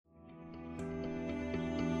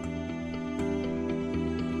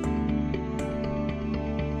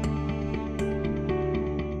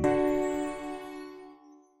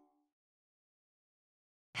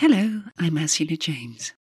Hello, I'm Ursula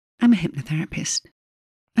James. I'm a hypnotherapist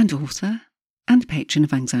and author and patron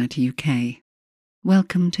of Anxiety UK.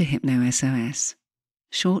 Welcome to Hypno SOS,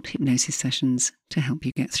 short hypnosis sessions to help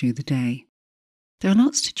you get through the day. There are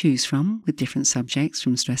lots to choose from with different subjects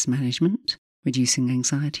from stress management, reducing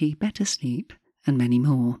anxiety, better sleep, and many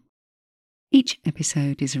more. Each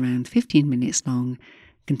episode is around 15 minutes long,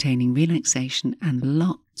 containing relaxation and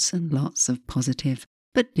lots of positive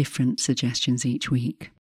but different suggestions each week.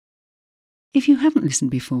 If you haven't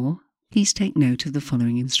listened before, please take note of the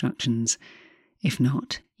following instructions. If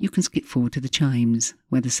not, you can skip forward to the chimes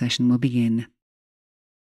where the session will begin.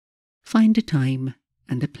 Find a time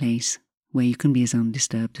and a place where you can be as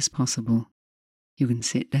undisturbed as possible. You can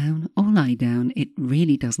sit down or lie down, it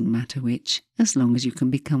really doesn't matter which, as long as you can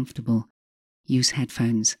be comfortable. Use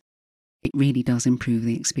headphones. It really does improve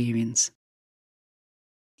the experience.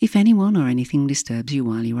 If anyone or anything disturbs you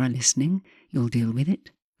while you are listening, you'll deal with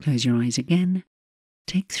it. Close your eyes again,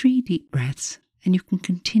 take 3 deep breaths, and you can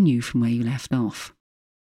continue from where you left off.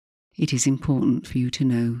 It is important for you to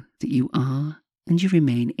know that you are and you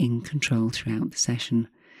remain in control throughout the session,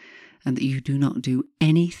 and that you do not do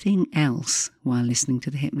anything else while listening to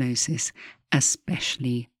the hypnosis,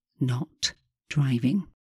 especially not driving.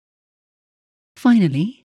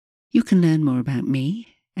 Finally, you can learn more about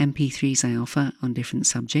me, MP3s I offer on different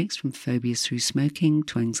subjects from phobias through smoking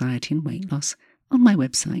to anxiety and weight loss, on my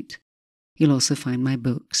website. You'll also find my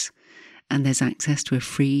books, and there's access to a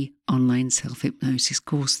free online self-hypnosis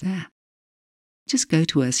course there. Just go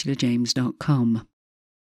to ursulajames.com.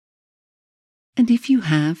 And if you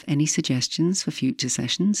have any suggestions for future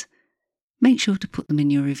sessions, make sure to put them in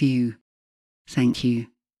your review. Thank you.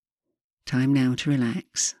 Time now to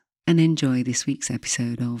relax and enjoy this week's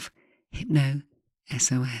episode of Hypno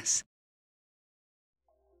SOS.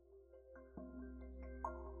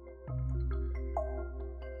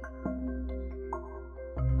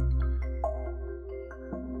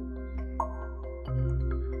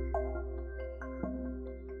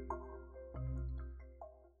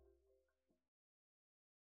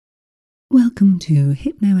 Welcome to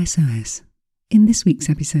Hypno SOS. In this week's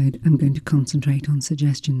episode, I'm going to concentrate on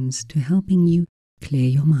suggestions to helping you clear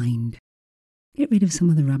your mind. Get rid of some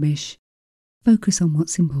of the rubbish, focus on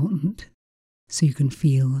what's important, so you can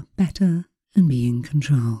feel better and be in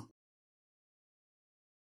control.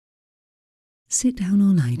 Sit down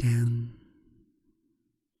or lie down.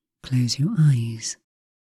 Close your eyes.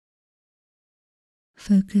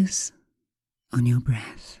 Focus on your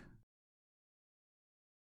breath.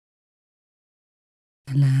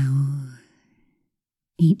 Allow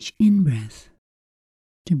each in-breath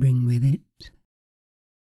to bring with it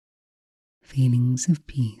feelings of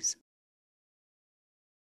peace,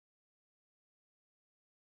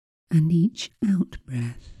 and each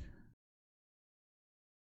out-breath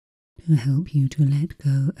to help you to let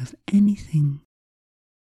go of anything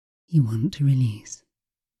you want to release.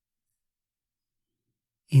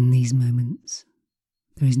 In these moments,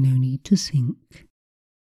 there is no need to think.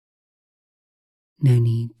 No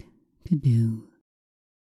need to do.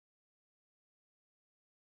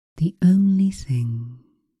 The only thing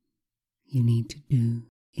you need to do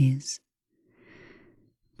is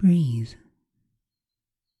breathe.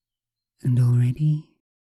 And already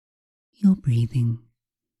your breathing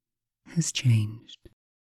has changed.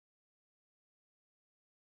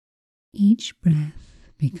 Each breath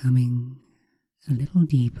becoming a little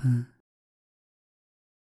deeper,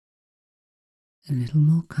 a little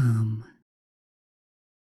more calm,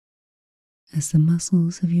 as the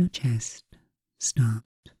muscles of your chest start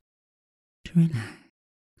to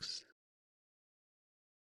relax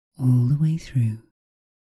all the way through.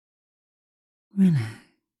 Relax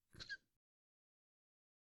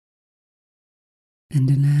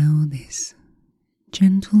and allow this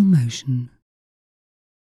gentle motion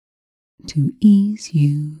to ease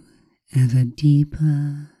you ever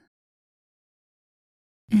deeper,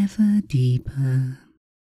 ever deeper,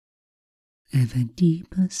 ever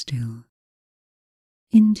deeper still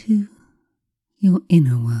into your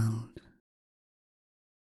inner world,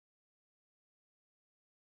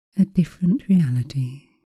 a different reality,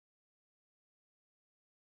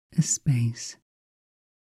 a space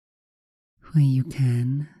where you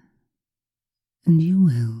can and you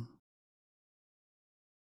will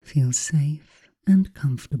feel safe and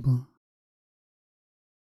comfortable,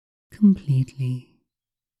 completely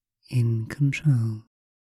in control.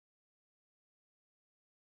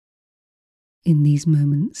 In these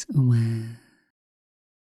moments, aware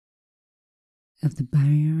of the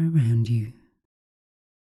barrier around you,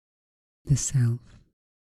 the self,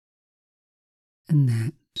 and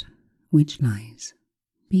that which lies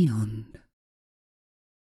beyond.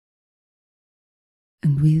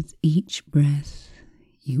 And with each breath,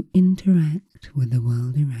 you interact with the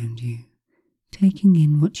world around you, taking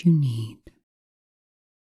in what you need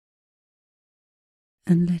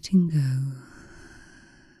and letting go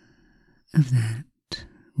of that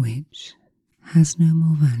which has no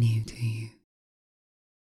more value to you.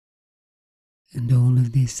 And all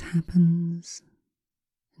of this happens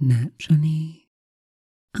naturally,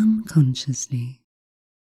 unconsciously,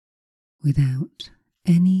 without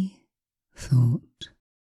any thought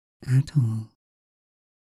at all.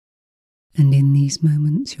 And in these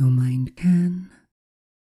moments your mind can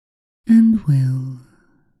and will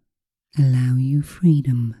allow you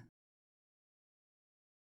freedom.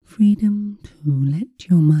 Freedom to let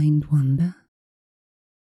your mind wander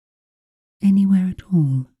anywhere at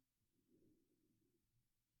all.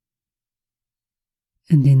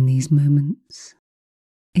 And in these moments,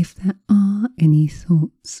 if there are any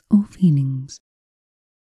thoughts or feelings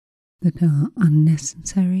that are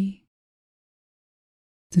unnecessary,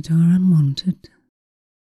 that are unwanted,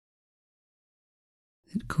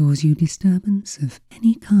 that cause you disturbance of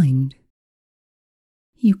any kind,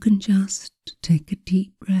 you can just take a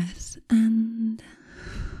deep breath and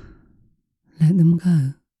let them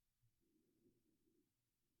go.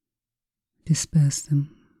 Disperse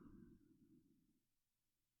them.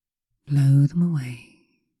 Blow them away.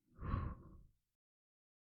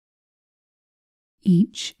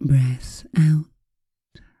 Each breath out,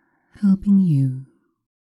 helping you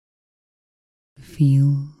to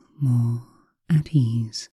feel more at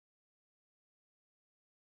ease.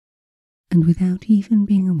 And without even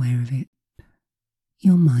being aware of it,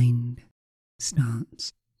 your mind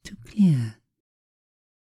starts to clear.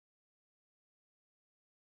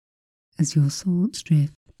 As your thoughts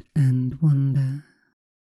drift and wander,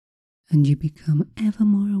 and you become ever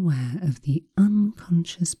more aware of the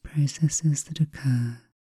unconscious processes that occur,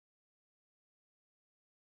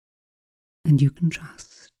 and you can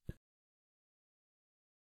trust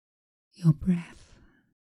your breath,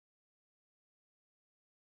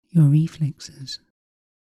 your reflexes,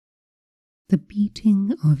 the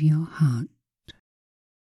beating of your heart,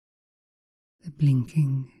 the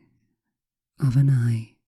blinking of an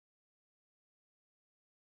eye,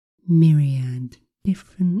 myriad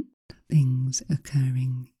different things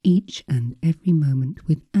occurring each and every moment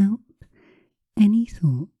without any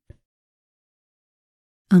thought,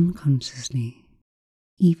 unconsciously,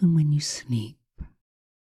 even when you sleep.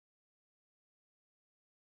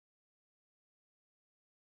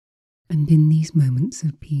 And in these moments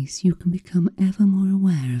of peace, you can become ever more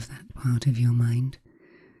aware of that part of your mind,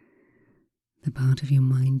 the part of your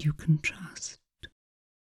mind you can trust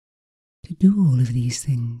to do all of these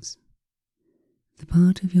things, the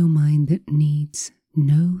part of your mind that needs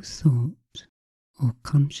no thought or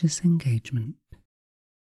conscious engagement.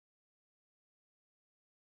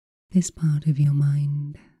 This part of your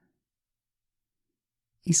mind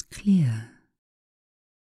is clear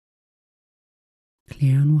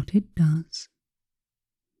on what it does,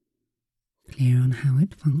 clear on how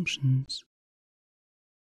it functions,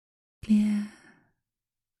 clear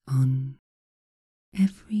on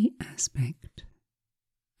every aspect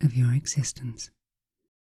of your existence.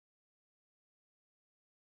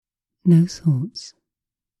 No thoughts,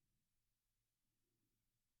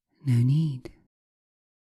 no need,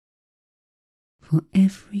 for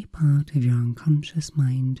every part of your unconscious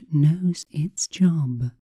mind knows its job,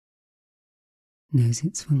 knows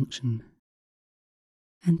its function,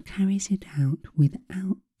 and carries it out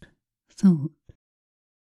without thought,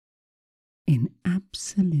 in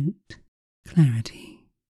absolute clarity.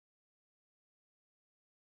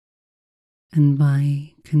 And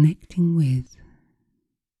by connecting with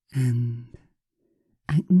and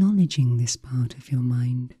acknowledging this part of your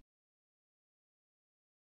mind,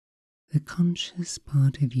 the conscious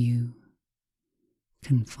part of you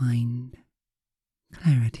can find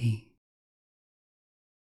clarity,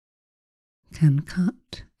 can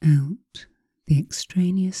cut out the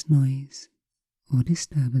extraneous noise or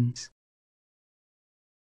disturbance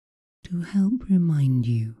to help remind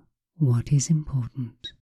you what is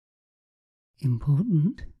important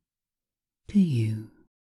to you,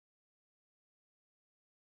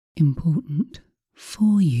 important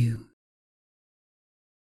for you,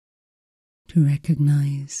 to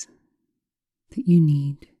recognize that you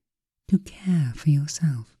need to care for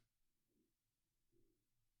yourself,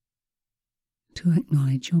 to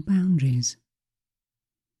acknowledge your boundaries,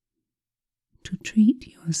 to treat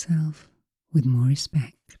yourself with more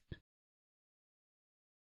respect.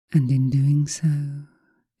 And in doing so,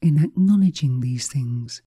 in acknowledging these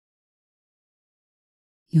things,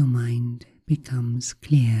 your mind becomes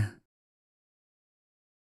clear.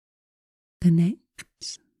 The neck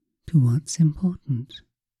to what's important.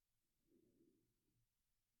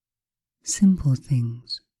 Simple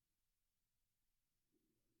things.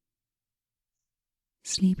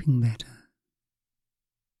 Sleeping better.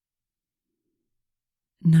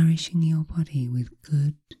 Nourishing your body with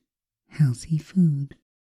good, healthy food.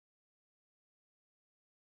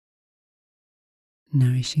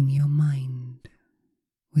 Nourishing your mind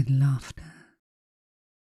with laughter,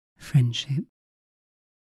 friendship,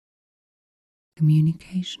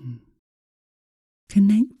 communication,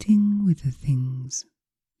 connecting with the things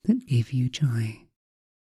that give you joy.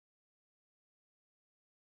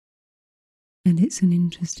 And it's an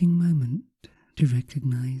interesting moment to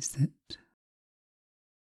recognize that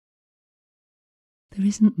there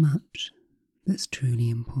isn't much that's truly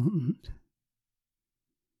important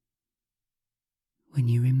when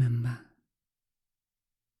you remember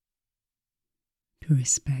to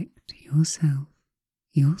respect yourself,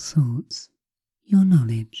 your thoughts, your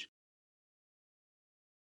knowledge,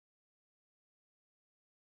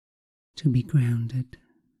 to be grounded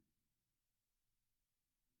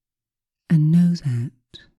and know that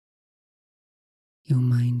your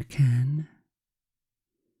mind can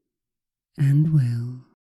and will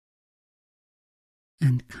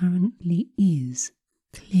and currently is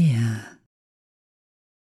clear.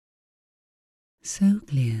 So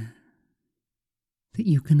clear that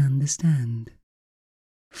you can understand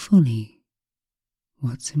fully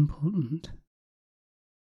what's important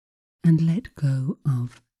and let go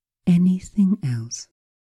of anything else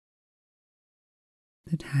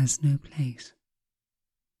that has no place.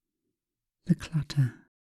 The clutter,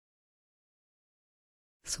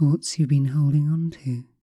 thoughts you've been holding on to,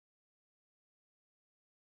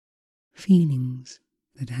 feelings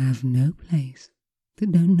that have no place,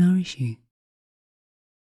 that don't nourish you.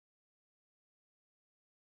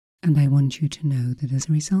 And I want you to know that as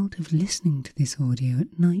a result of listening to this audio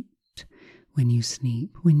at night, when you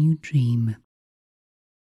sleep, when you dream,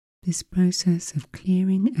 this process of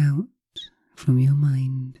clearing out from your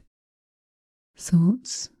mind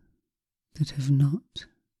thoughts that have not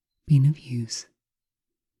been of use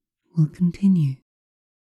will continue,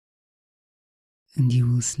 and you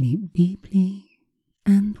will sleep deeply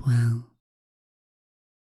and well,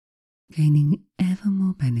 gaining ever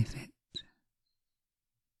more benefit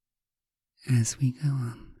as we go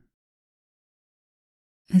on,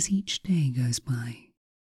 as each day goes by,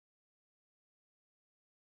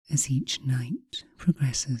 as each night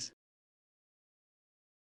progresses,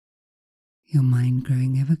 your mind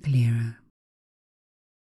growing ever clearer,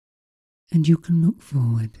 and you can look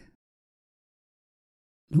forward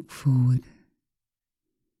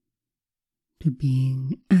to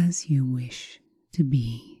being as you wish to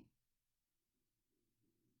be,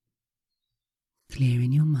 clear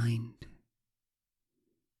in your mind,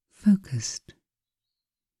 focused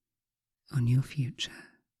on your future,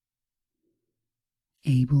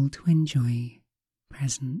 able to enjoy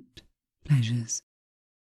present pleasures,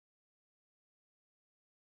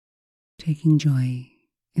 taking joy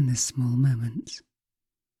in the small moments.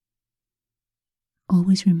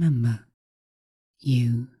 Always remember,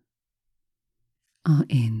 you are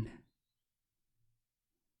in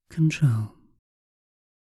control.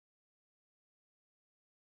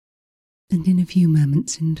 And in a few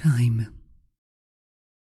moments in time,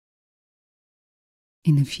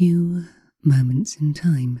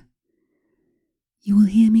 you will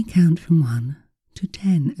hear me count from 1 to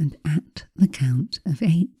 10, and at the count of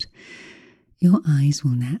 8, your eyes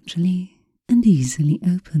will naturally and easily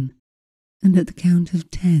open, and at the count of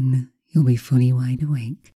 10, you'll be fully wide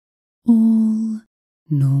awake. All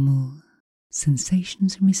normal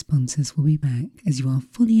sensations and responses will be back as you are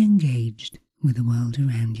fully engaged with the world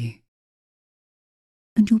around you.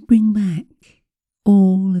 And you'll bring back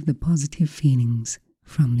all of the positive feelings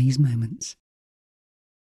from these moments.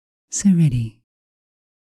 So ready?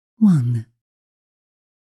 1,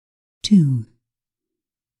 2,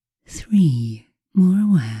 3, more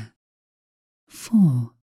aware.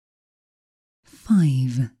 4,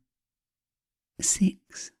 5,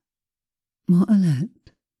 6, more alert.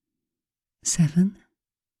 7,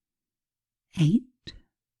 8,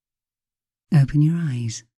 open your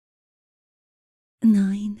eyes.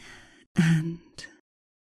 9 and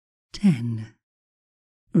 10.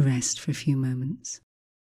 Rest for a few moments.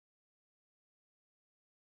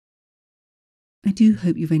 I do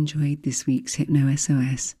hope you've enjoyed this week's Hypno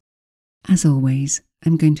SOS. As always,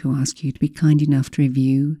 I'm going to ask you to be kind enough to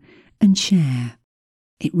review and share.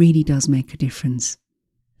 It really does make a difference.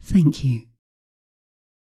 Thank you.